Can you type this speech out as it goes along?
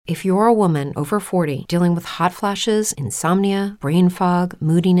If you're a woman over 40 dealing with hot flashes, insomnia, brain fog,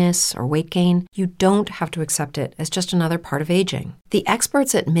 moodiness, or weight gain, you don't have to accept it as just another part of aging. The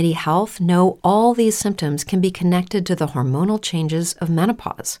experts at MIDI Health know all these symptoms can be connected to the hormonal changes of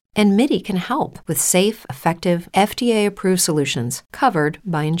menopause. And MIDI can help with safe, effective, FDA-approved solutions covered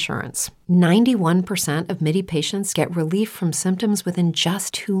by insurance. 91% of MIDI patients get relief from symptoms within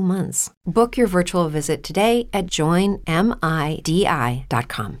just 2 months. Book your virtual visit today at joinmidi.com.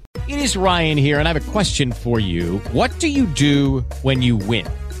 It is Ryan here, and I have a question for you. What do you do when you win?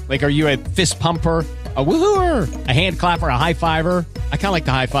 Like, are you a fist pumper, a woohooer, a hand clapper, a high fiver? I kind of like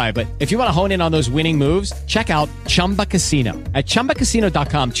the high five, but if you want to hone in on those winning moves, check out Chumba Casino. At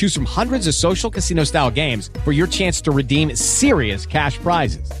ChumbaCasino.com, choose from hundreds of social casino-style games for your chance to redeem serious cash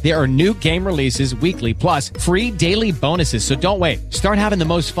prizes. There are new game releases weekly, plus free daily bonuses. So don't wait. Start having the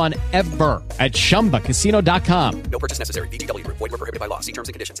most fun ever at ChumbaCasino.com. No purchase necessary. VGW. Void where prohibited by law. See terms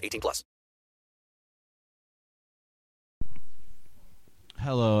and conditions. 18+.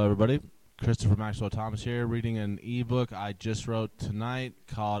 Hello, everybody. Christopher Maxwell Thomas here, reading an ebook I just wrote tonight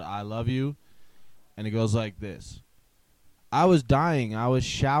called I Love You, and it goes like this. I was dying. I was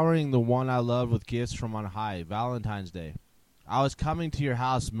showering the one I loved with gifts from on high, Valentine's Day. I was coming to your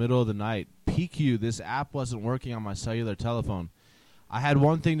house middle of the night. PQ, this app wasn't working on my cellular telephone. I had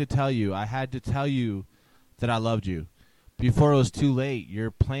one thing to tell you. I had to tell you that I loved you. Before it was too late,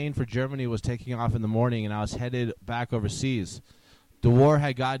 your plane for Germany was taking off in the morning, and I was headed back overseas. The war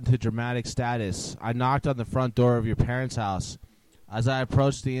had gotten to dramatic status. I knocked on the front door of your parents' house. As I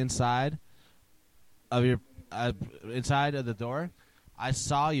approached the inside of the door, I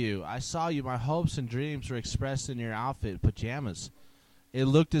saw you. My hopes and dreams were expressed in your outfit, pajamas. It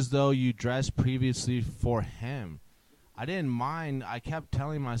looked as though you dressed previously for him. I didn't mind. I kept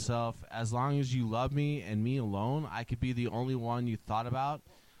telling myself, as long as you love me and me alone, I could be the only one you thought about.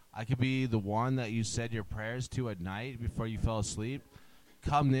 I could be the one that you said your prayers to at night before you fell asleep.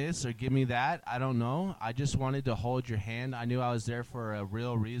 Come this or give me that, I don't know. I just wanted to hold your hand. I knew I was there for a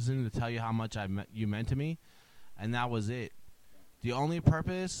real reason, to tell you how much you meant to me, and that was it. The only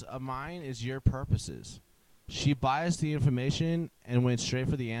purpose of mine is your purposes. She biased the information and went straight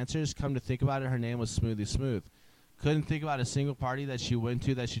for the answers. Come to think about it, her name was Smoothie Smooth. Couldn't think about a single party that she went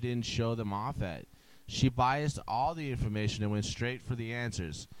to that she didn't show them off at. She biased all the information and went straight for the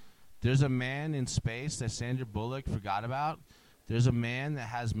answers. There's a man in space that Sandra Bullock forgot about. There's a man that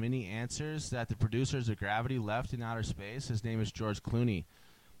has many answers that the producers of Gravity left in outer space. His name is George Clooney.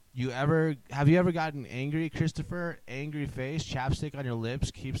 Have you ever gotten angry, Christopher? Angry face, chapstick on your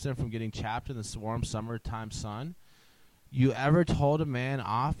lips keeps them from getting chapped in the warm summertime sun. You ever told a man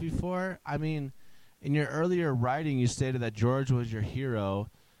off before? I mean, in your earlier writing, you stated that George was your hero,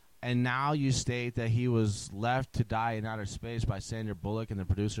 and now you state that he was left to die in outer space by Sandra Bullock and the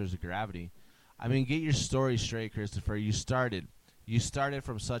producers of Gravity. I mean, get your story straight, Christopher. You started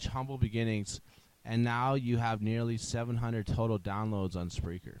from such humble beginnings, and now you have nearly 700 total downloads on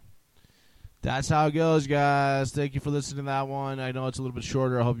Spreaker. That's how it goes, guys. Thank you for listening to that one. I know it's a little bit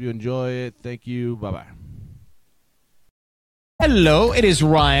shorter. I hope you enjoy it. Thank you. Bye-bye. Hello, it is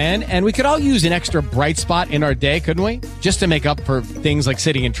Ryan, and we could all use an extra bright spot in our day, couldn't we? Just to make up for things like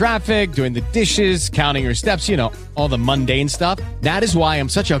sitting in traffic, doing the dishes, counting your steps, all the mundane stuff. That is why I'm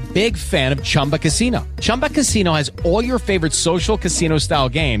such a big fan of Chumba Casino. Chumba Casino has all your favorite social casino-style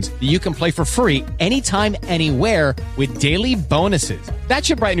games that you can play for free anytime, anywhere with daily bonuses. That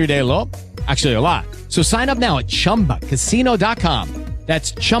should brighten your day a little. Actually, a lot. So sign up now at ChumbaCasino.com.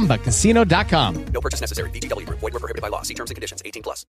 That's ChumbaCasino.com. No purchase necessary. VGW. Void where prohibited by law. See terms and conditions. 18+.